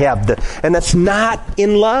have I have and that's not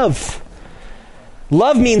in love.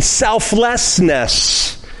 Love means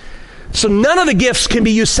selflessness. So none of the gifts can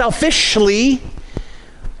be used selfishly,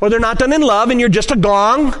 or they're not done in love and you're just a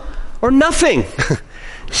gong or nothing.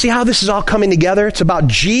 See how this is all coming together? It's about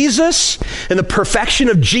Jesus and the perfection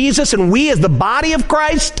of Jesus, and we as the body of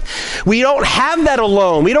Christ, we don't have that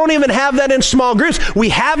alone. We don't even have that in small groups. We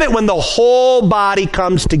have it when the whole body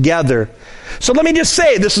comes together. So let me just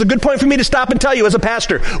say, this is a good point for me to stop and tell you as a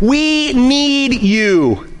pastor. We need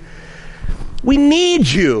you. We need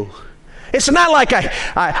you. It's not like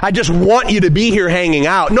I just want you to be here hanging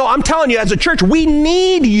out. No, I'm telling you, as a church, we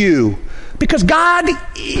need you. Because God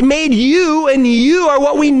made you, and you are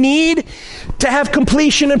what we need to have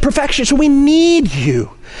completion and perfection. So we need you.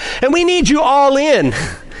 And we need you all in.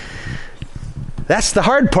 That's the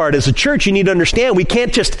hard part. As a church, you need to understand we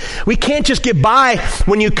can't just get by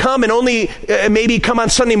when you come and only maybe come on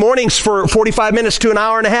Sunday mornings for 45 minutes to an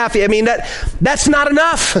hour and a half. I mean, that's not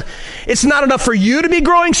enough. It's not enough for you to be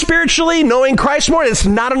growing spiritually, knowing Christ more. It's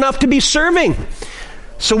not enough to be serving.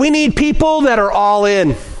 So we need people that are all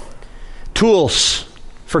in. Tools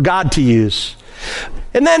for God to use.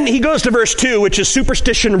 And then he goes to verse 2, which is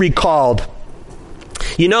superstition recalled.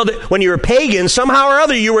 You know that when you were pagan, somehow or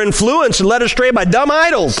other you were influenced and led astray by dumb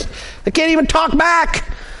idols. They can't even talk back.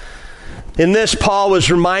 In this, Paul was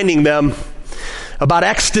reminding them about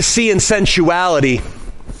ecstasy and sensuality.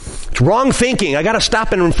 It's wrong thinking. I got to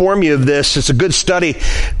stop and inform you of this. It's a good study.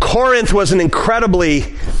 Corinth was an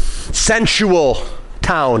incredibly sensual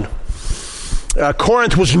town.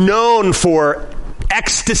 Corinth was known for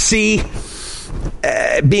ecstasy,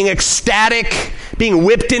 being ecstatic, being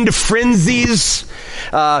whipped into frenzies.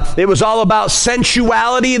 It was all about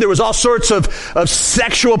sensuality. There was all sorts of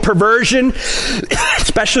sexual perversion,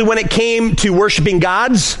 especially when it came to worshiping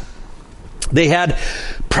gods. They had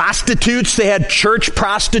prostitutes. They had church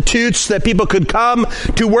prostitutes that people could come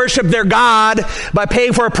to worship their God by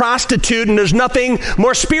paying for a prostitute. And there's nothing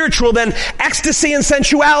more spiritual than ecstasy and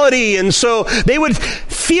sensuality. And so they would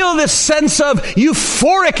feel this sense of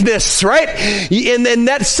euphoricness, right? And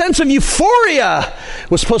that sense of euphoria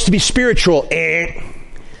was supposed to be spiritual.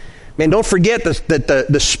 Man, don't forget that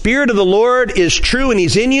the Spirit of the Lord is true and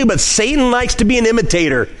He's in you, but Satan likes to be an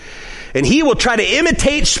imitator. And he will try to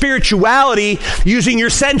imitate spirituality using your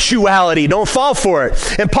sensuality. Don't fall for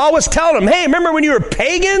it. And Paul was telling them, hey, remember when you were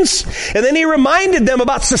pagans? And then he reminded them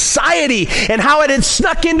about society and how it had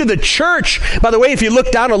snuck into the church. By the way, if you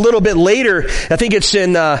look down a little bit later, I think it's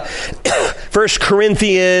in 1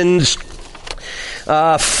 Corinthians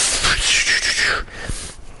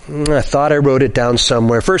I thought I wrote it down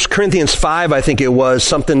somewhere. 1 Corinthians 5, I think it was,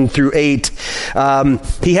 something through 8.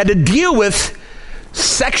 He had to deal with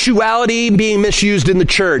sexuality being misused in the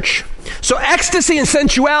church. So ecstasy and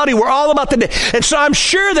sensuality were all about the day. And so I'm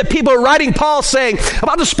sure that people are writing Paul saying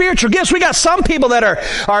about the spiritual gifts. We got some people that are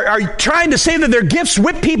trying to say that their gifts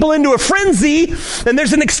whip people into a frenzy, and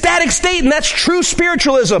there's an ecstatic state, and that's true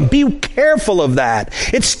spiritualism. Be careful of that.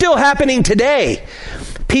 It's still happening today.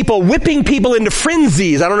 People whipping people into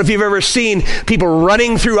frenzies. I don't know if you've ever seen people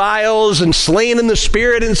running through aisles and slaying in the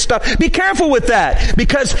Spirit and stuff. Be careful with that,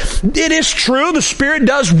 because it is true, the Spirit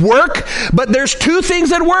does work, but there's two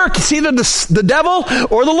things that work. It's either the devil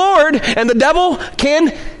or the Lord, and the devil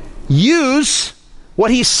can use what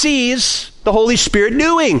he sees the Holy Spirit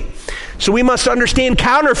doing. So we must understand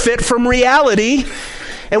counterfeit from reality,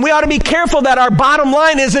 and we ought to be careful that our bottom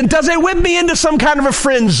line isn't, does it whip me into some kind of a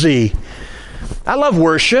frenzy? I love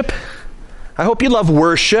worship. I hope you love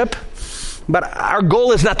worship. But our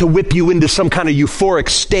goal is not to whip you into some kind of euphoric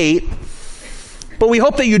state. But we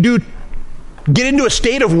hope that you do get into a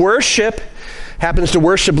state of worship. Happens to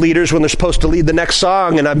worship leaders when they're supposed to lead the next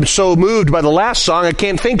song. And I'm so moved by the last song, I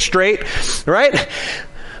can't think straight. Right?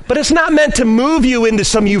 But it's not meant to move you into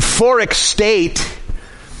some euphoric state.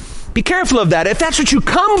 Be careful of that. If that's what you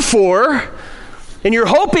come for, and you're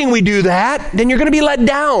hoping we do that, then you're going to be let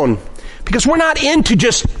down. Because we're not into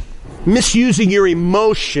just misusing your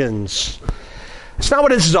emotions. It's not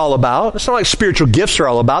what this is all about. It's not like spiritual gifts are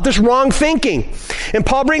all about. There's wrong thinking. And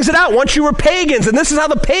Paul brings it out. Once you were pagans, and this is how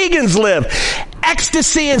the pagans live.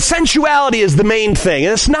 Ecstasy and sensuality is the main thing.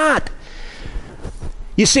 And it's not.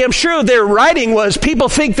 You see, I'm sure their writing was, people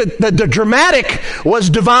think that the dramatic was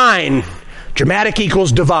divine. Dramatic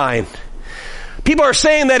equals divine. People are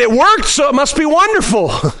saying that it worked, so it must be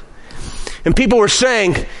wonderful. And people were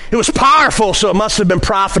saying it was powerful, so it must have been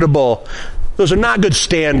profitable. Those are not good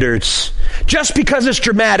standards. Just because it's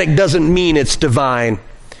dramatic doesn't mean it's divine.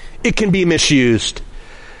 It can be misused.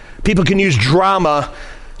 People can use drama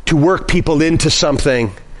to work people into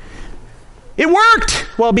something. It worked.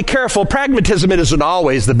 Well, be careful. Pragmatism, it isn't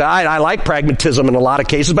always the bad. I like pragmatism in a lot of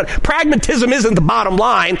cases, but pragmatism isn't the bottom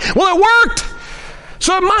line. Well, it worked,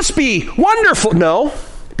 so it must be wonderful. No,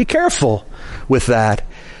 be careful with that.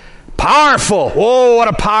 Powerful. Oh, what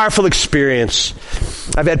a powerful experience.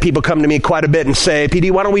 I've had people come to me quite a bit and say, PD,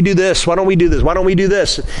 why don't we do this? Why don't we do this? Why don't we do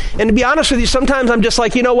this? And to be honest with you, sometimes I'm just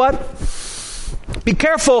like, you know what? Be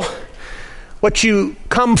careful what you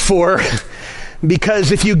come for,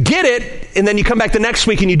 because if you get it and then you come back the next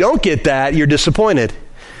week and you don't get that, you're disappointed.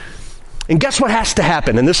 And guess what has to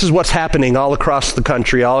happen? And this is what's happening all across the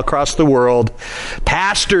country, all across the world.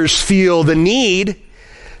 Pastors feel the need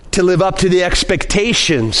to live up to the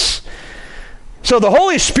expectations. So the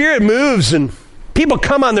Holy Spirit moves and people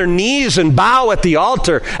come on their knees and bow at the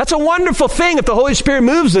altar. That's a wonderful thing if the Holy Spirit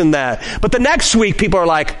moves in that. But the next week people are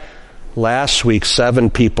like, last week 7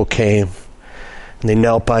 people came and they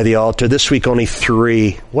knelt by the altar. This week only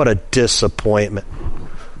 3. What a disappointment.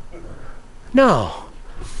 No,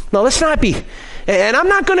 let's not be. And I'm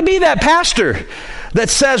not going to be that pastor that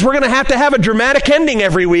says we're going to have a dramatic ending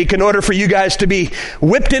every week in order for you guys to be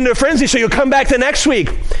whipped into a frenzy so you'll come back the next week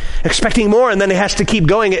expecting more, and then it has to keep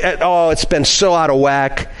going. It's been so out of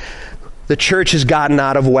whack. The church has gotten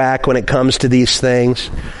out of whack when it comes to these things.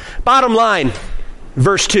 Bottom line,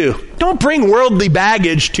 verse 2, don't bring worldly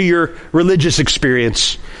baggage to your religious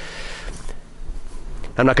experience.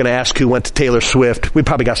 I'm not going to ask who went to Taylor Swift. We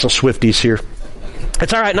probably got some Swifties here.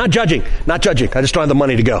 It's all right, not judging. I just don't have the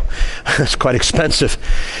money to go. It's quite expensive.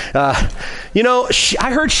 I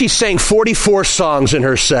heard she sang 44 songs in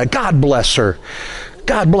her set. God bless her.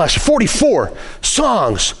 44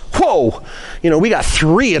 songs. Whoa. We got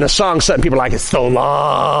 3 in a song set, and people are like, it's so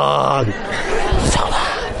long.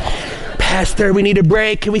 Pastor, we need a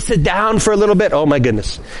break. Can we sit down for a little bit? Oh, my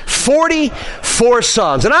goodness. 44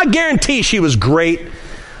 songs. And I guarantee she was great.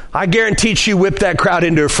 I guarantee she whipped that crowd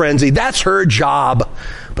into a frenzy. That's her job.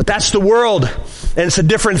 But that's the world, and it's a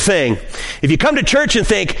different thing. If you come to church and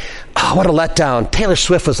think, oh, what a letdown. Taylor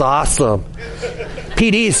Swift was awesome.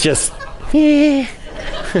 PD's just, yeah,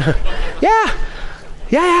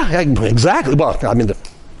 exactly. Well, I mean,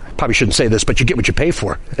 I probably shouldn't say this, but you get what you pay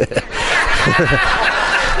for.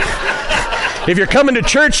 If you're coming to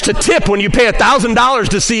church to tip when you pay $1,000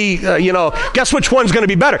 to see, guess which one's going to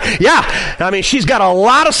be better? Yeah. I mean, she's got a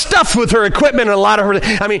lot of stuff with her equipment and a lot of her,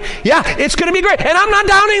 it's going to be great. And I'm not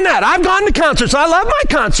downing that. I've gone to concerts. I love my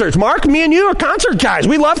concerts. Mark, me and you are concert guys.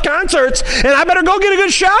 We love concerts, and I better go get a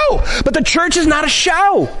good show. But the church is not a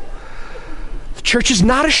show. The church is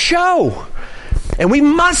not a show. And we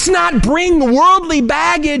must not bring worldly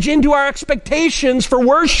baggage into our expectations for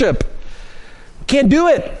worship. Can't do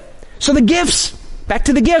it. So the gifts, back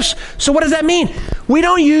to the gifts. So what does that mean? We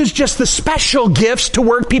don't use just the special gifts to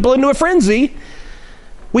work people into a frenzy.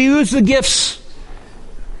 We use the gifts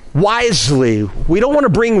wisely. We don't want to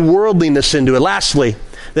bring worldliness into it. Lastly,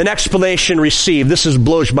 the explanation received. This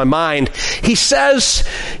blows my mind. He says,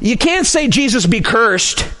 you can't say Jesus be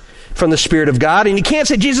cursed from the Spirit of God, and you can't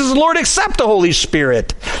say Jesus is Lord except the Holy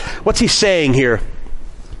Spirit. What's he saying here?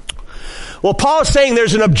 Well, Paul is saying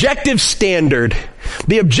there's an objective standard.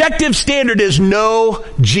 The objective standard is know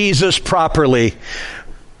Jesus properly.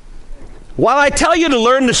 While I tell you to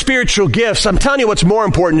learn the spiritual gifts, I'm telling you what's more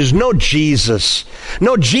important is know Jesus.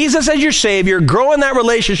 Know Jesus as your Savior, grow in that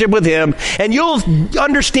relationship with Him, and you'll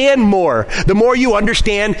understand more the more you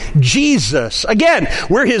understand Jesus. Again,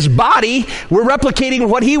 we're His body. We're replicating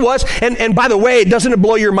what He was. And by the way, doesn't it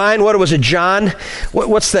blow your mind? What was it, John?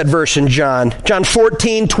 What's that verse in John? John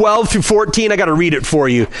 14, 12 through 14. I got to read it for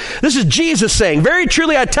you. This is Jesus saying, very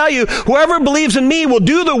truly I tell you, whoever believes in me will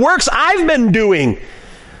do the works I've been doing.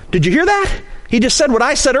 Did you hear that? He just said what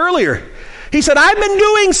I said earlier. He said, I've been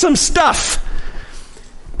doing some stuff,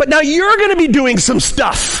 but now you're going to be doing some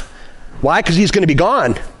stuff. Why? Because He's going to be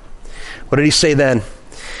gone. What did He say then?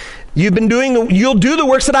 You'll do the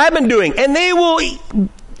works that I've been doing, and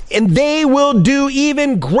they will do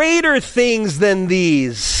even greater things than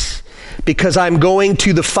these, because I'm going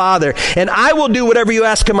to the Father. And I will do whatever you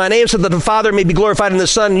ask in my name, so that the Father may be glorified in the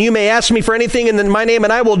Son. And you may ask me for anything in my name,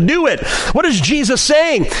 and I will do it. What is Jesus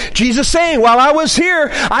saying? Jesus saying, while I was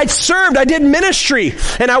here, I served, I did ministry,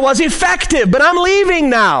 and I was effective, but I'm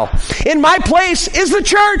leaving now. In my place is the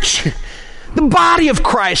church, the body of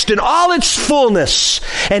Christ in all its fullness.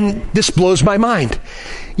 And this blows my mind.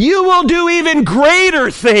 You will do even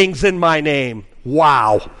greater things in my name.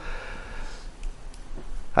 Wow.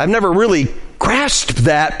 I've never really grasped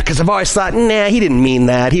that because I've always thought, nah, He didn't mean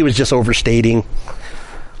that. He was just overstating.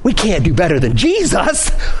 We can't do better than Jesus.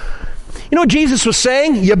 You know what Jesus was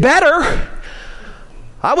saying? You better.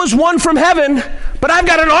 I was one from heaven, but I've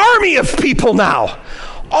got an army of people now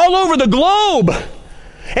all over the globe.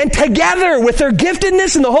 And together with their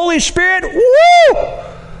giftedness and the Holy Spirit, woo!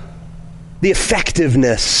 The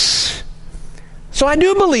effectiveness. So I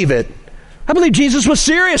do believe it. I believe Jesus was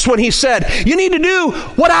serious when He said, you need to do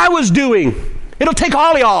what I was doing. It'll take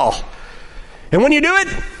all y'all. And when you do it,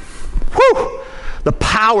 whew, the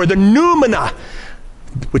power, the pneumena,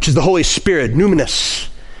 which is the Holy Spirit, numinous,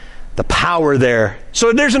 the power there.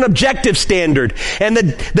 So there's an objective standard. And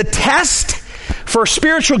the test for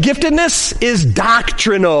spiritual giftedness is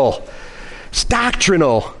doctrinal. It's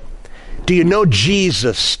doctrinal. Do you know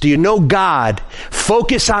Jesus? Do you know God?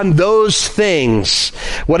 Focus on those things.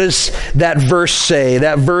 What does that verse say?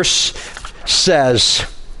 That verse says,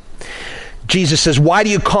 Jesus says, why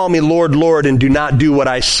do you call me Lord, Lord, and do not do what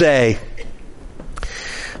I say?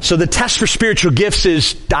 So the test for spiritual gifts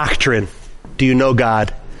is doctrine. Do you know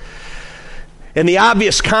God? And the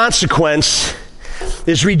obvious consequence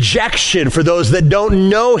is rejection for those that don't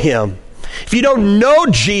know Him. If you don't know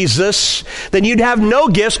Jesus, then you'd have no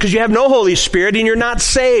gifts because you have no Holy Spirit and you're not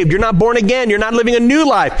saved. You're not born again. You're not living a new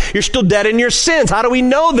life. You're still dead in your sins. How do we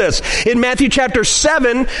know this? In Matthew chapter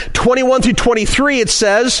 7, 21 through 23, it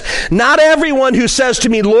says, not everyone who says to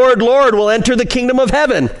me, Lord, Lord, will enter the kingdom of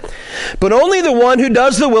heaven, but only the one who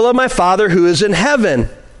does the will of my Father who is in heaven.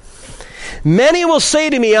 Many will say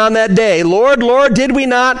to me on that day, Lord, Lord, did we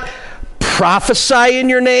not prophesy in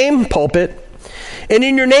your name? Pulpit. And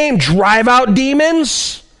in your name drive out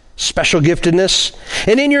demons? Special giftedness.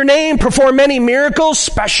 And in your name perform many miracles?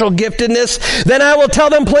 Special giftedness. Then I will tell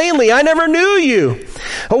them plainly, I never knew you.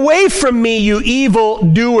 Away from me, you evil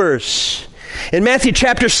doers. In Matthew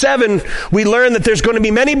chapter 7, we learn that there's going to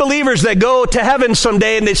be many believers that go to heaven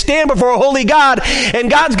someday and they stand before a holy God,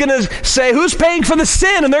 and God's going to say, who's paying for the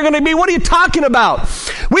sin? And they're going to be, what are you talking about?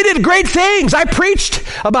 We did great things. I preached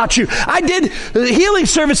about you. I did healing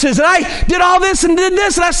services, and I did all this and did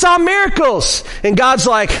this, and I saw miracles. And God's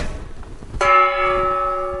like,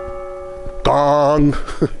 gong.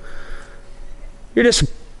 You're just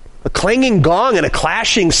a clanging gong and a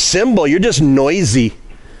clashing cymbal. You're just noisy.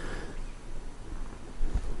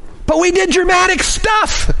 But we did dramatic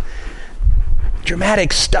stuff.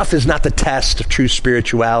 Dramatic stuff is not the test of true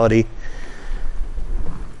spirituality.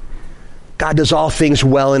 God does all things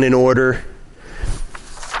well and in order.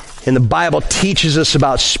 And the Bible teaches us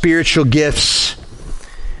about spiritual gifts.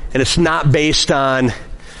 And it's not based on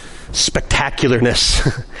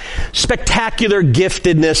spectacularness. Spectacular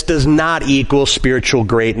giftedness does not equal spiritual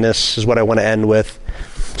greatness, is what I want to end with.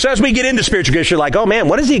 So as we get into spiritual gifts, you're like, oh man,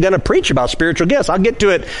 what is he going to preach about spiritual gifts? I'll get to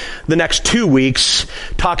it the next 2 weeks,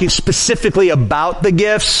 talking specifically about the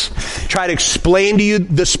gifts, try to explain to you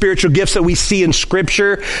the spiritual gifts that we see in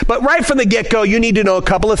Scripture. But right from the get-go, you need to know a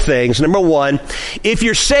couple of things. Number one, if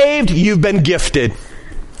you're saved, you've been gifted.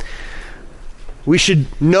 We should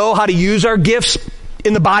know how to use our gifts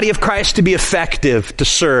in the body of Christ to be effective, to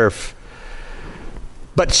serve.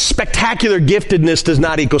 But spectacular giftedness does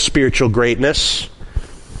not equal spiritual greatness.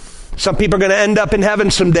 Some people are going to end up in heaven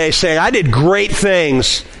someday saying, I did great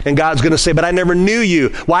things. And God's going to say, but I never knew you.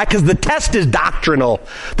 Why? Because the test is doctrinal.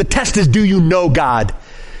 The test is, do you know God?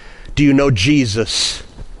 Do you know Jesus?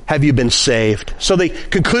 Have you been saved? So the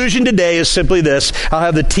conclusion today is simply this. I'll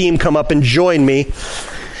have the team come up and join me.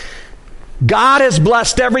 God has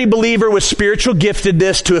blessed every believer with spiritual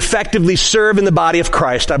giftedness to effectively serve in the body of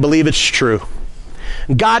Christ. I believe it's true.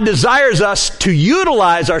 God desires us to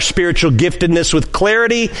utilize our spiritual giftedness with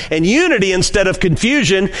clarity and unity instead of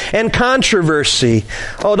confusion and controversy.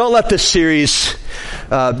 Oh, don't let this series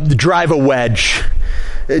drive a wedge.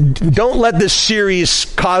 Don't let this series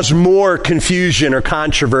cause more confusion or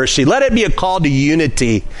controversy. Let it be a call to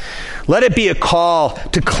unity. Let it be a call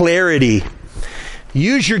to clarity.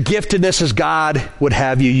 Use your giftedness as God would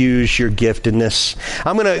have you use your giftedness.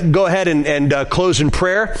 I'm going to go ahead and close in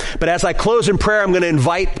prayer. But as I close in prayer, I'm going to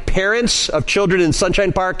invite parents of children in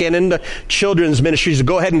Sunshine Park and in the children's ministries to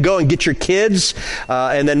go ahead and get your kids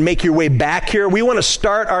and then make your way back here. We want to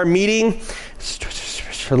start our meeting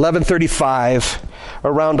 11:35,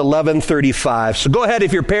 around 11:35. So go ahead,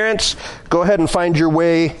 if you're parents, go ahead and find your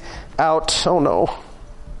way out. Oh no.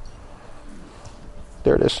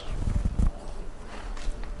 There it is.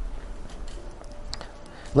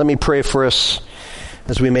 Let me pray for us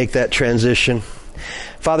as we make that transition.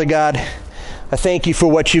 Father God, I thank you for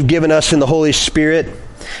what you've given us in the Holy Spirit.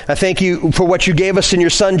 I thank you for what you gave us in your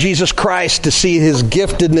Son, Jesus Christ, to see his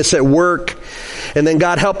giftedness at work. And then,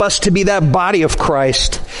 God, help us to be that body of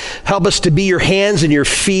Christ. Help us to be your hands and your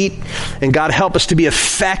feet. And, God, help us to be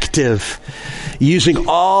effective using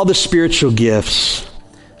all the spiritual gifts.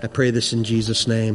 I pray this in Jesus' name.